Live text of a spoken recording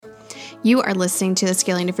You are listening to the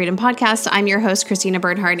Scaling to Freedom podcast. I'm your host, Christina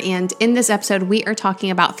Bernhard, and in this episode, we are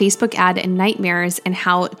talking about Facebook ad nightmares and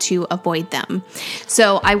how to avoid them.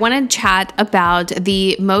 So I want to chat about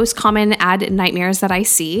the most common ad nightmares that I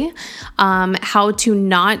see, how to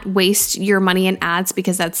not waste your money in ads,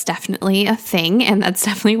 because that's definitely a thing, and that's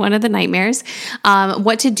definitely one of the nightmares,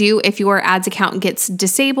 what to do if your ads account gets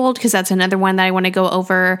disabled, because that's another one that I want to go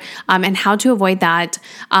over, and how to avoid that,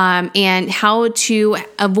 and how to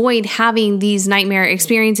avoid having these nightmare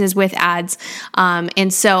experiences with ads.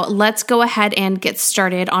 And so let's go ahead and get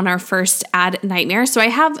started on our first ad nightmare. So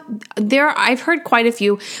I've heard quite a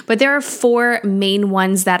few, but there are 4 main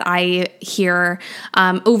ones that I hear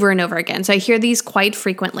over and over again. So I hear these quite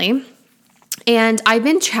frequently. And I've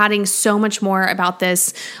been chatting so much more about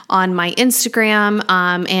this on my Instagram,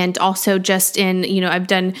 and also just I've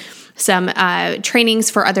done some trainings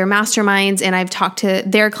for other masterminds, and I've talked to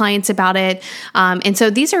their clients about it. And so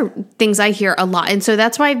these are things I hear a lot. And so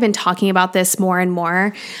that's why I've been talking about this more and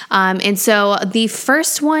more. And so the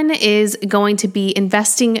first one is going to be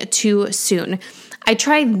investing too soon. I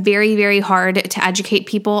try very, very hard to educate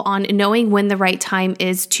people on knowing when the right time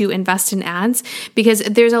is to invest in ads, because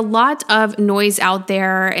there's a lot of noise out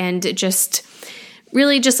there and just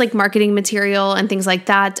really just like marketing material and things like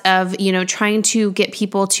that of, trying to get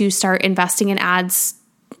people to start investing in ads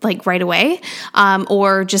like right away,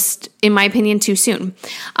 or just, in my opinion, too soon.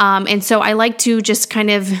 And so I like to just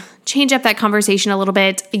kind of change up that conversation a little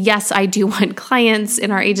bit. Yes, I do want clients in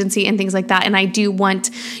our agency and things like that. And I do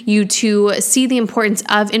want you to see the importance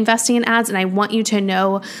of investing in ads. And I want you to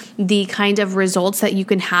know the kind of results that you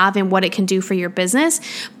can have and what it can do for your business,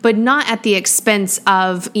 but not at the expense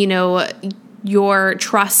of, your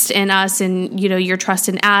trust in us and, your trust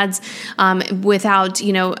in ads, without,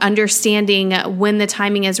 understanding when the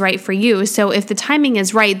timing is right for you. So if the timing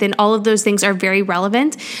is right, then all of those things are very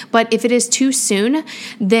relevant. But if it is too soon,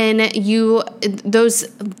 then those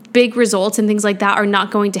big results and things like that are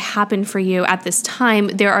not going to happen for you at this time.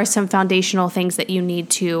 There are some foundational things that you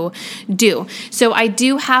need to do. So I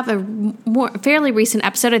do have a fairly recent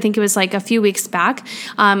episode. I think it was like a few weeks back.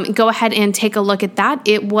 Go ahead and take a look at that.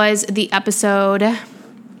 It was the episode.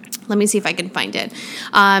 Let me see if I can find it.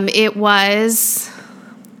 It was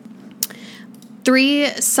 3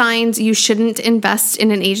 signs you shouldn't invest in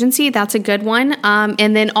an agency. That's a good one.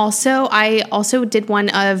 And then I also did one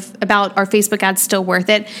about are Facebook ads still worth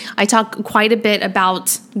it? I talk quite a bit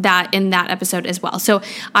about that in that episode as well. So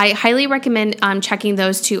I highly recommend checking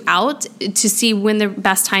those 2 out to see when the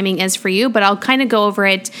best timing is for you, but I'll kind of go over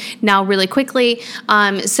it now really quickly.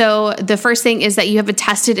 So the first thing is that you have a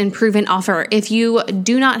tested and proven offer. If you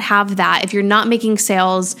do not have that, if you're not making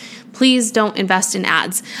sales, please don't invest in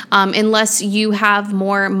ads unless you have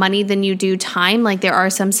more money than you do time. Like there are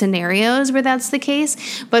some scenarios where that's the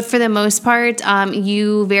case, but for the most part,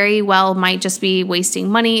 you very well might just be wasting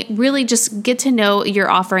money. Really just get to know your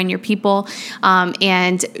offer and your people,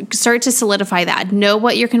 and start to solidify that. Know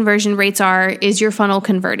what your conversion rates are. Is your funnel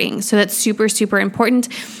converting? So that's super, super important.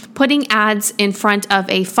 Putting ads in front of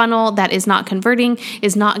a funnel that is not converting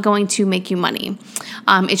is not going to make you money.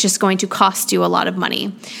 It's just going to cost you a lot of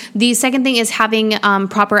money. The second thing is having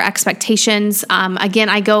proper expectations. Again,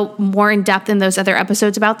 I go more in depth in those other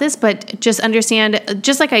episodes about this, but just understand,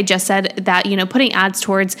 just like I just said, that putting ads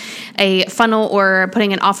towards a funnel or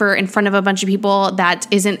putting an offer in front of a bunch of people that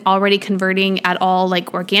isn't already converting at all,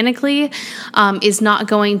 like organically, is not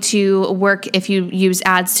going to work if you use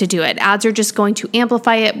ads to do it. Ads are just going to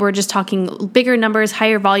amplify it. We're just talking bigger numbers,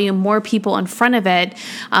 higher volume, more people in front of it.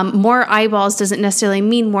 More eyeballs doesn't necessarily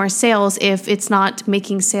mean more sales if it's not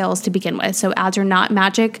making sales to begin with. So ads are not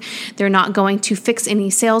magic. They're not going to fix any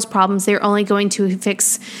sales problems. They're only going to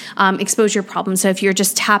fix exposure problems. So if you're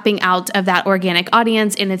just tapping out of that organic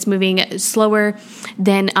audience and it's moving slower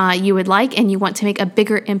than you would like, and you want to make a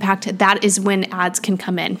bigger impact, that is when ads can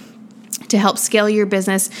come in to help scale your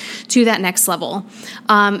business to that next level.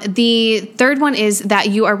 The third one is that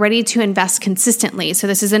you are ready to invest consistently. So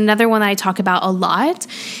this is another one that I talk about a lot,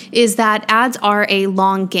 is that ads are a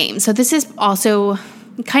long game. So this is also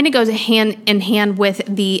kind of goes hand in hand with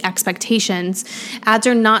the expectations. Ads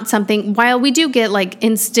are not something, while we do get like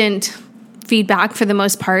instant feedback for the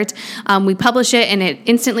most part. We publish it and it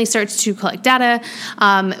instantly starts to collect data.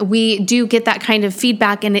 We do get that kind of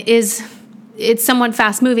feedback, and it's somewhat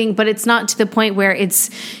fast moving, but it's not to the point where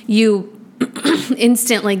you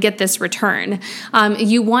instantly get this return.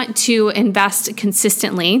 You want to invest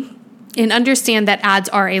consistently and understand that ads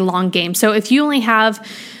are a long game. So if you only have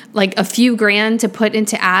like a few grand to put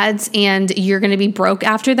into ads and you're going to be broke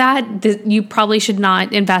after that, you probably should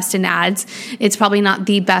not invest in ads. It's probably not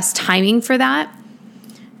the best timing for that.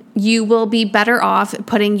 you will be better off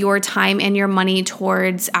putting your time and your money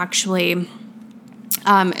towards actually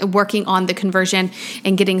working on the conversion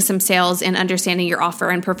and getting some sales and understanding your offer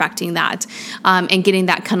and perfecting that, and getting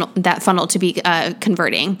that funnel to be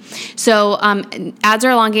converting. So ads are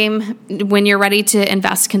a long game. When you're ready to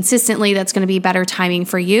invest consistently, that's going to be better timing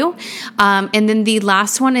for you. And then the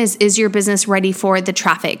last one is your business ready for the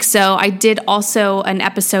traffic? So I did also an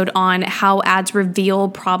episode on how ads reveal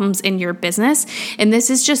problems in your business. And this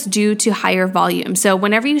is just due to higher volume. So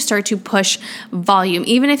whenever you start to push volume,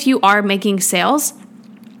 even if you are making sales,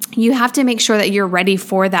 you have to make sure that you're ready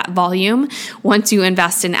for that volume once you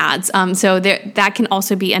invest in ads. So that can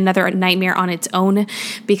also be another nightmare on its own,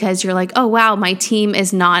 because you're like, oh, wow, my team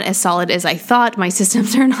is not as solid as I thought. My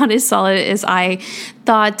systems are not as solid as I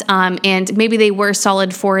thought. And maybe they were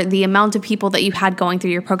solid for the amount of people that you had going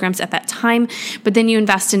through your programs at that time. But then you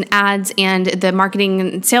invest in ads, and the marketing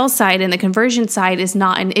and sales side and the conversion side is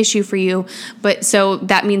not an issue for you. But so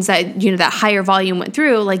that means that, that higher volume went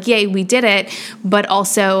through, like, yay, we did it. But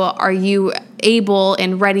also, are you able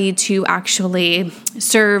and ready to actually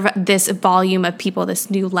serve this volume of people, this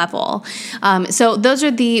new level? So those are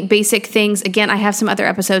the basic things. Again, I have some other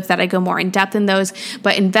episodes that I go more in depth in those,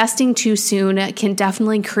 but investing too soon can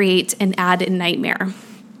definitely create an ad nightmare.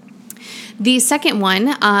 The second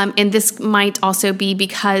one, and this might also be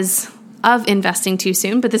because of investing too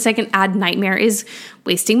soon, but the second ad nightmare is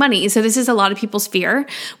wasting money. So this is a lot of people's fear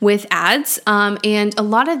with ads. And a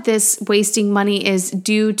lot of this wasting money is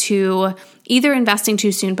due to either investing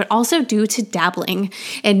too soon, but also due to dabbling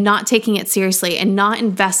and not taking it seriously and not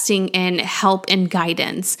investing in help and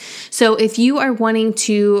guidance. So if you are wanting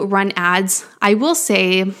to run ads, I will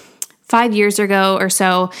say 5 years ago or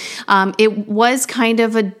so, it was kind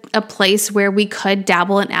of a place where we could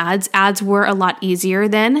dabble in ads. Ads were a lot easier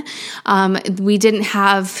then. We didn't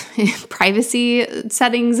have privacy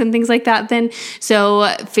settings and things like that then. So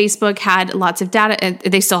Facebook had lots of data.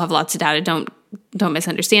 They still have lots of data. Don't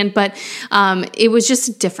misunderstand, but it was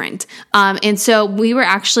just different. And so we were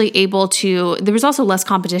actually able to, there was also less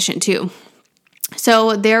competition too.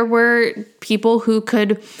 So there were people who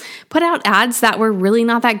could put out ads that were really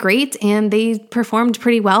not that great, and they performed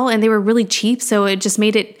pretty well, and they were really cheap. So it just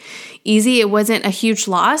made it easy. It wasn't a huge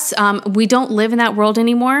loss. We don't live in that world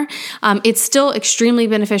anymore. It's still extremely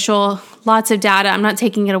beneficial. Lots of data. I'm not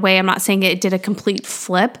taking it away. I'm not saying it did a complete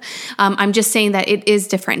flip. I'm just saying that it is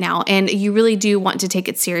different now, and you really do want to take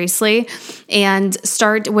it seriously and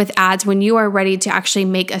start with ads when you are ready to actually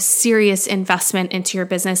make a serious investment into your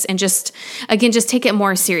business, and just take it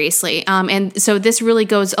more seriously. And so this really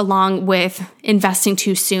goes along with investing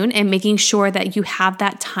too soon and making sure that you have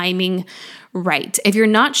that timing right. If you're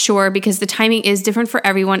not sure, because the timing is different for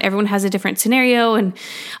everyone has a different scenario and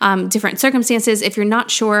different circumstances. If you're not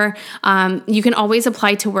sure, you can always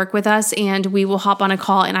apply to work with us, and we will hop on a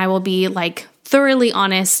call, and I will be thoroughly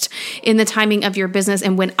honest in the timing of your business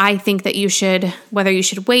and when I think that whether you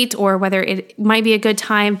should wait or whether it might be a good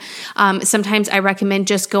time. Sometimes I recommend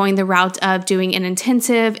just going the route of doing an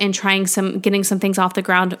intensive and getting some things off the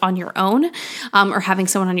ground on your own, or having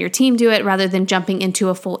someone on your team do it rather than jumping into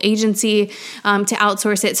a full agency to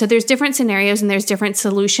outsource it. So there's different scenarios and there's different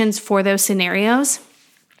solutions for those scenarios.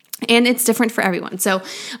 And it's different for everyone. So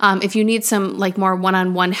if you need some more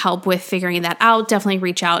one-on-one help with figuring that out, definitely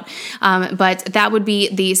reach out. But that would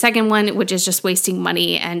be the second one, which is just wasting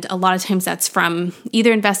money. And a lot of times that's from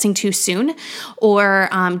either investing too soon or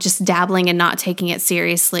just dabbling and not taking it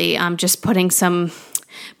seriously, just putting some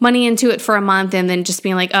money into it for a month and then just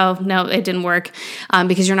being like, oh, no, it didn't work,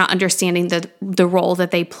 because you're not understanding the role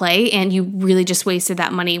that they play. And you really just wasted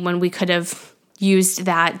that money when we could have used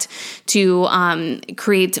that to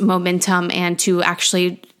create momentum and to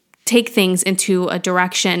actually take things into a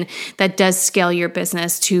direction that does scale your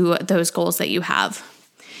business to those goals that you have.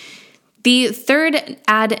 The third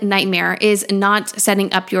ad nightmare is not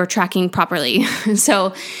setting up your tracking properly.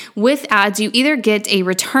 So with ads, you either get a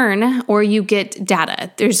return or you get data.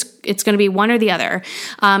 It's going to be one or the other.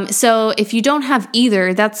 So if you don't have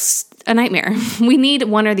either, that's a nightmare. We need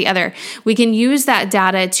one or the other. We can use that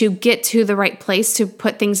data to get to the right place, to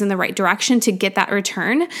put things in the right direction, to get that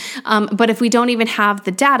return. But if we don't even have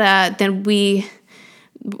the data, then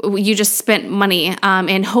you just spent money,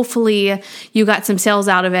 and hopefully you got some sales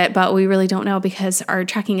out of it, but we really don't know because our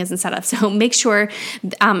tracking isn't set up. So make sure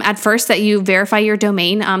at first that you verify your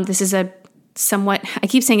domain. This is I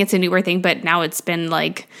keep saying it's a newer thing, but now it's been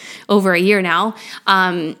over a year now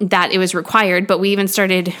that it was required. But we even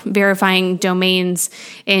started verifying domains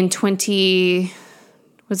in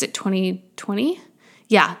 2020?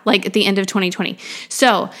 like at the end of 2020.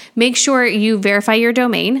 So make sure you verify your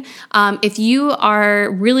domain. If you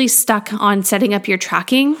are really stuck on setting up your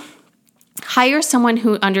tracking, hire someone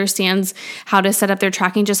who understands how to set up their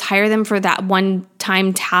tracking. Just hire them for that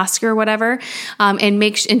one-time task or whatever, and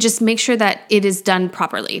just make sure that it is done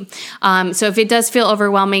properly. So if it does feel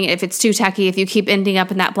overwhelming, if it's too techy, if you keep ending up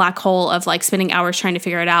in that black hole of like spending hours trying to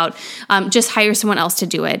figure it out, just hire someone else to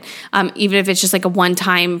do it. Even if it's just like a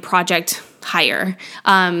one-time project hire.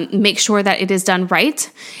 Make sure that it is done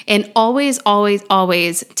right, and always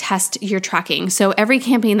test your tracking. So every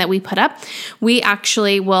campaign that we put up, we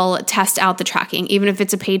actually will test out the tracking. Even if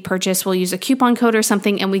it's a paid purchase, we'll use a coupon code or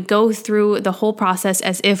something, and we go through the whole process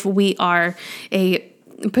as if we are a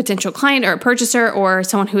potential client or a purchaser or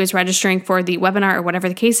someone who is registering for the webinar or whatever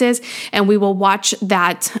the case is. And we will watch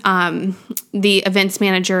that, the events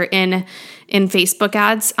manager in Facebook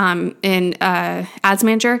ads, in Ads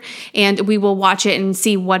Manager, and we will watch it and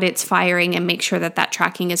see what it's firing and make sure that that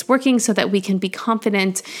tracking is working so that we can be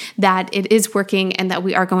confident that it is working and that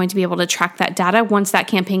we are going to be able to track that data once that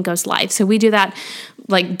campaign goes live. So we do that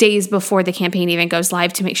like days before the campaign even goes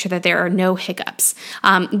live to make sure that there are no hiccups.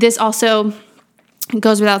 This also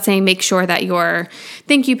goes without saying, make sure that your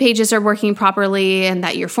thank you pages are working properly and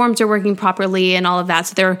that your forms are working properly and all of that.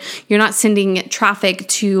 So you're not sending traffic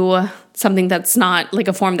to something that's not like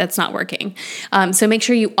a form that's not working. So make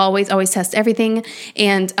sure you always test everything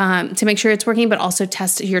and to make sure it's working, but also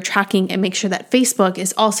test your tracking and make sure that Facebook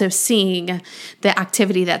is also seeing the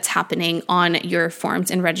activity that's happening on your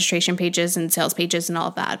forms and registration pages and sales pages and all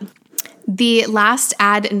of that. The last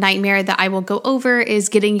ad nightmare that I will go over is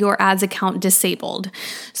getting your ads account disabled.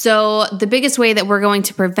 So the biggest way that we're going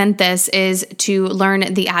to prevent this is to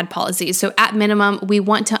learn the ad policies. So at minimum, we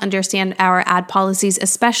want to understand our ad policies,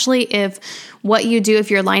 especially if what you do,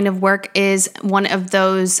 if your line of work is one of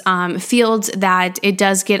those fields that it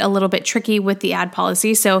does get a little bit tricky with the ad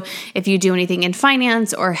policy. So if you do anything in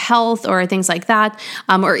finance or health or things like that,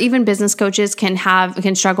 or even business coaches can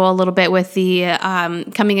struggle a little bit with the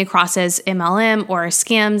coming across as MLM or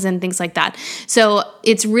scams and things like that. So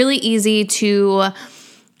it's really easy to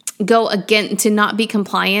go again to not be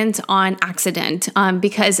compliant on accident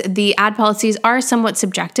because the ad policies are somewhat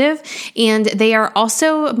subjective and they are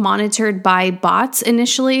also monitored by bots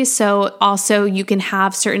initially. So also you can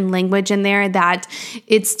have certain language in there that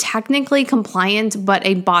it's technically compliant, but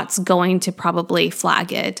a bot's going to probably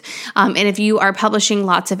flag it. And if you are publishing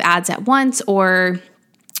lots of ads at once or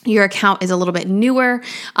your account is a little bit newer,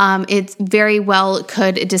 it very well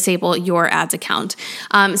could disable your ads account.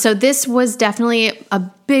 So this was definitely a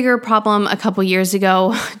bigger problem a couple years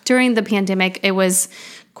ago. During the pandemic, it was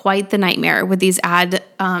quite the nightmare with these ad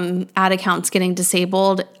accounts getting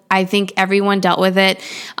disabled. I think everyone dealt with it.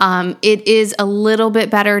 It is a little bit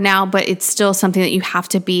better now, but it's still something that you have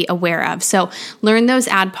to be aware of. So learn those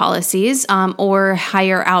ad policies or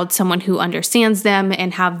hire out someone who understands them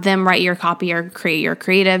and have them write your copy or create your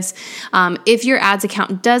creatives. If your ads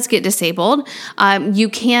account does get disabled, you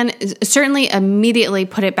can certainly immediately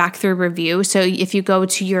put it back through review. So if you go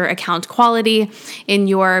to your account quality in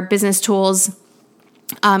your business tools,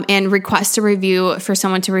 and request a review for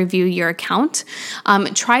someone to review your account,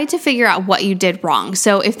 try to figure out what you did wrong.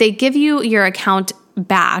 So if they give you your account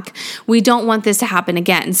back, we don't want this to happen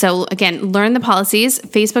again. So again, learn the policies.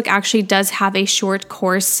 Facebook actually does have a short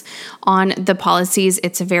course on the policies.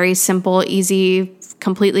 It's a very simple, easy,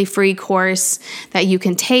 completely free course that you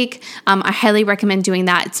can take. I highly recommend doing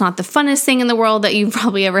that. It's not the funnest thing in the world that you've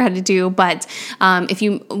probably ever had to do, but if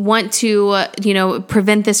you want to,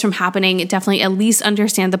 prevent this from happening, definitely at least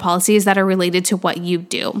understand the policies that are related to what you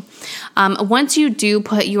do. Once you do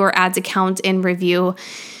put your ads account in review,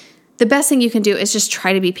 the best thing you can do is just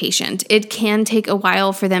try to be patient. It can take a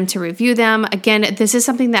while for them to review them. Again, this is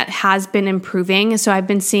something that has been improving. So I've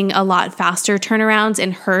been seeing a lot faster turnarounds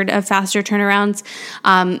and heard of faster turnarounds.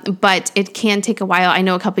 But it can take a while. I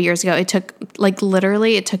know a couple years ago, it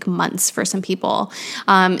took months for some people.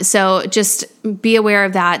 So just be aware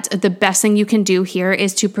of that. The best thing you can do here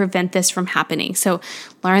is to prevent this from happening. So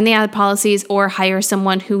learn the ad policies or hire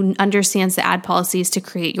someone who understands the ad policies to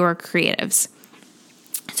create your creatives.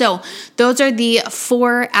 So those are the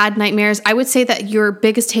 4 ad nightmares. I would say that your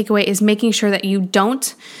biggest takeaway is making sure that you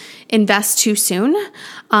don't invest too soon.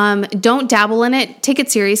 Don't dabble in it. Take it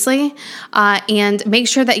seriously, and make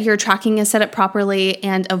sure that your tracking is set up properly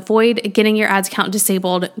and avoid getting your ads account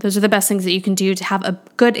disabled. Those are the best things that you can do to have a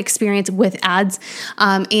good experience with ads.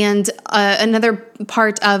 And another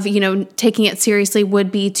part of, taking it seriously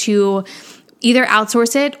would be to either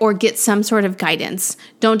outsource it or get some sort of guidance.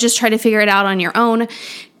 Don't just try to figure it out on your own.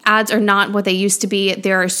 Ads are not what they used to be.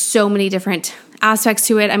 There are so many different aspects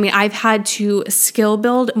to it. I mean, I've had to skill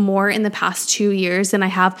build more in the past 2 years than I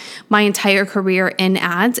have my entire career in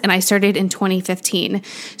ads, and I started in 2015.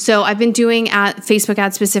 So I've been doing Facebook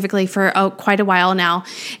ads specifically for quite a while now,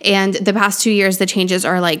 and the past 2 years, the changes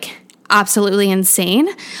are like absolutely insane.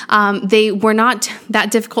 They were not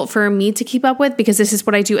that difficult for me to keep up with because this is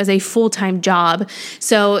what I do as a full-time job.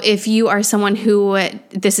 So if you are someone who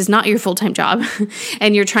this is not your full-time job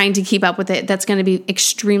and you're trying to keep up with it, that's going to be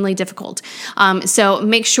extremely difficult. So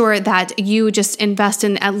make sure that you just invest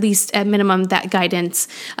in at least at minimum that guidance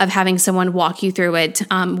of having someone walk you through it,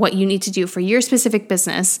 what you need to do for your specific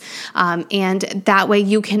business. And that way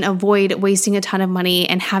you can avoid wasting a ton of money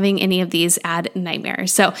and having any of these ad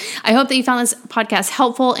nightmares. So I hope that you found this podcast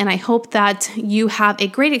helpful, and I hope that you have a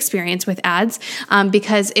great experience with ads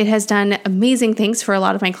because it has done amazing things for a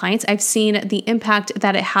lot of my clients. I've seen the impact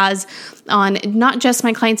that it has on not just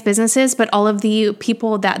my clients' businesses, but all of the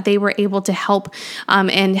people that they were able to help,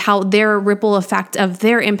 and how their ripple effect of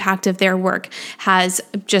their impact of their work has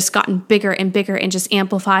just gotten bigger and bigger and just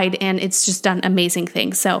amplified, and it's just done amazing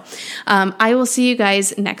things. So I will see you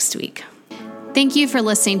guys next week. Thank you for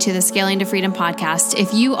listening to the Scaling to Freedom podcast.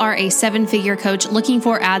 If you are a 7-figure coach looking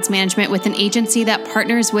for ads management with an agency that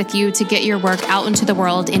partners with you to get your work out into the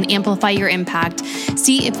world and amplify your impact,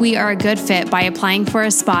 see if we are a good fit by applying for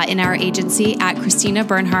a spot in our agency at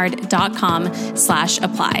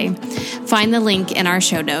ChristinaBernhard.com/apply. Find the link in our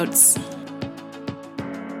show notes.